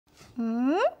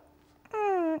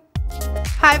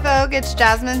Hi Vogue, it's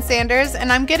Jasmine Sanders, and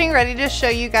I'm getting ready to show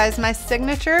you guys my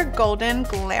signature golden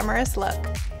glamorous look.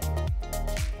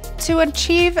 To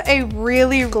achieve a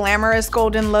really glamorous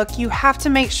golden look, you have to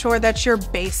make sure that your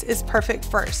base is perfect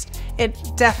first. It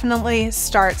definitely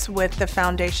starts with the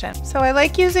foundation. So I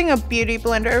like using a beauty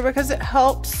blender because it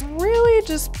helps really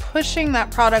just pushing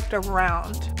that product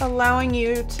around, allowing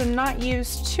you to not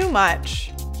use too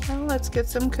much. Now let's get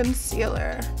some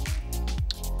concealer.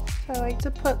 I like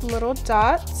to put little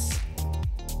dots.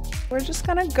 We're just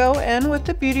gonna go in with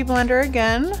the Beauty Blender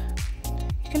again.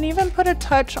 You can even put a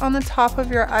touch on the top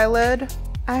of your eyelid.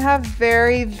 I have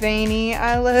very veiny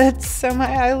eyelids, so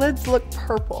my eyelids look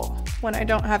purple when I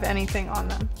don't have anything on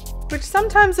them, which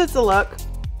sometimes it's a look.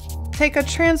 Take a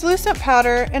translucent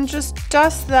powder and just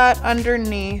dust that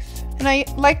underneath. And I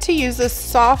like to use this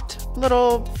soft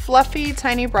little fluffy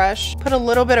tiny brush, put a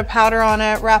little bit of powder on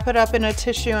it, wrap it up in a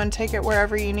tissue and take it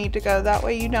wherever you need to go. That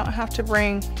way you don't have to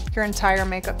bring your entire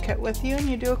makeup kit with you and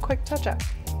you do a quick touch up.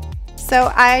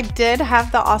 So I did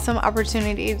have the awesome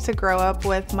opportunity to grow up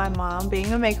with my mom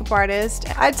being a makeup artist.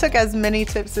 I took as many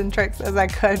tips and tricks as I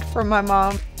could from my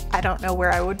mom. I don't know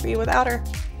where I would be without her.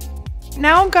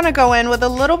 Now I'm gonna go in with a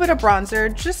little bit of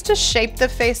bronzer just to shape the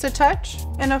face a touch.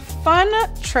 And a fun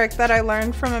trick that I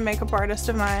learned from a makeup artist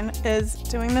of mine is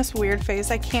doing this weird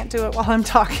face. I can't do it while I'm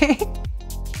talking.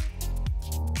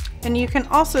 And you can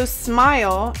also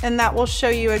smile, and that will show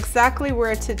you exactly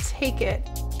where to take it.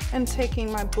 And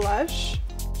taking my blush,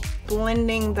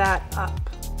 blending that up.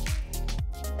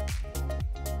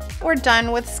 We're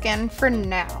done with skin for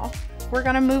now. We're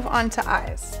gonna move on to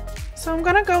eyes. So I'm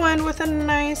gonna go in with a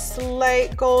nice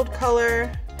light gold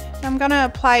color. I'm gonna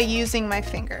apply using my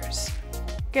fingers.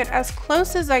 Get as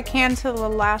close as I can to the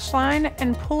lash line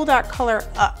and pull that color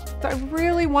up. I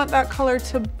really want that color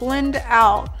to blend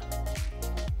out.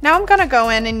 Now I'm gonna go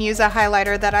in and use a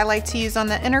highlighter that I like to use on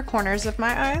the inner corners of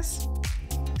my eyes.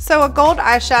 So a gold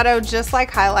eyeshadow, just like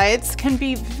highlights, can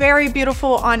be very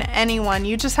beautiful on anyone.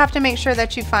 You just have to make sure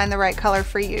that you find the right color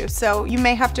for you. So you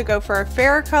may have to go for a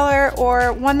fairer color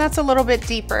or one that's a little bit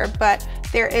deeper, but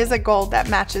there is a gold that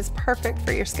matches perfect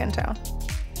for your skin tone.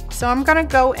 So I'm gonna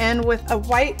go in with a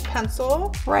white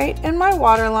pencil right in my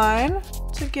waterline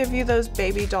to give you those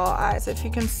baby doll eyes, if you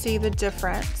can see the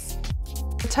difference.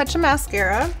 A touch of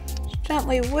mascara,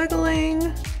 gently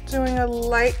wiggling, doing a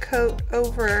light coat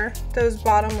over those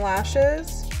bottom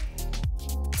lashes.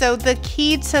 So the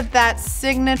key to that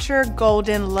signature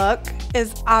golden look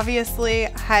is obviously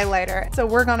highlighter. So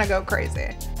we're gonna go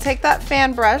crazy. Take that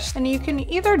fan brush and you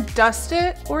can either dust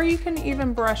it or you can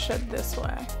even brush it this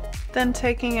way. Then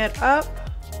taking it up,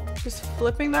 just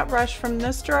flipping that brush from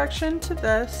this direction to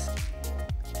this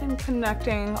and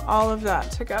connecting all of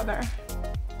that together.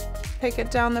 Take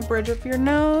it down the bridge of your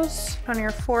nose, on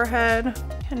your forehead,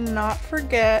 and not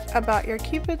forget about your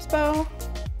Cupid's bow.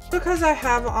 Because I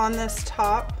have on this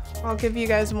top, I'll give you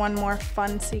guys one more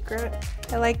fun secret.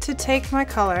 I like to take my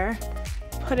color,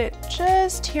 put it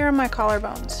just here on my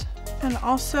collarbones, and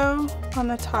also on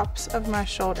the tops of my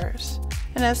shoulders.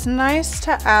 And it's nice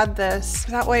to add this,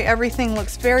 that way everything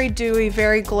looks very dewy,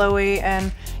 very glowy,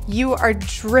 and you are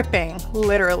dripping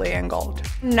literally in gold.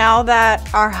 Now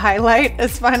that our highlight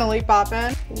is finally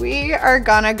popping, we are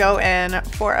gonna go in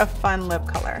for a fun lip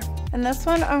color. And this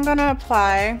one I'm gonna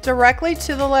apply directly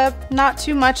to the lip, not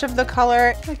too much of the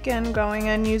color. Again, going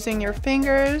in using your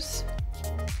fingers.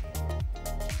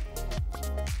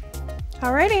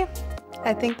 Alrighty,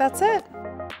 I think that's it.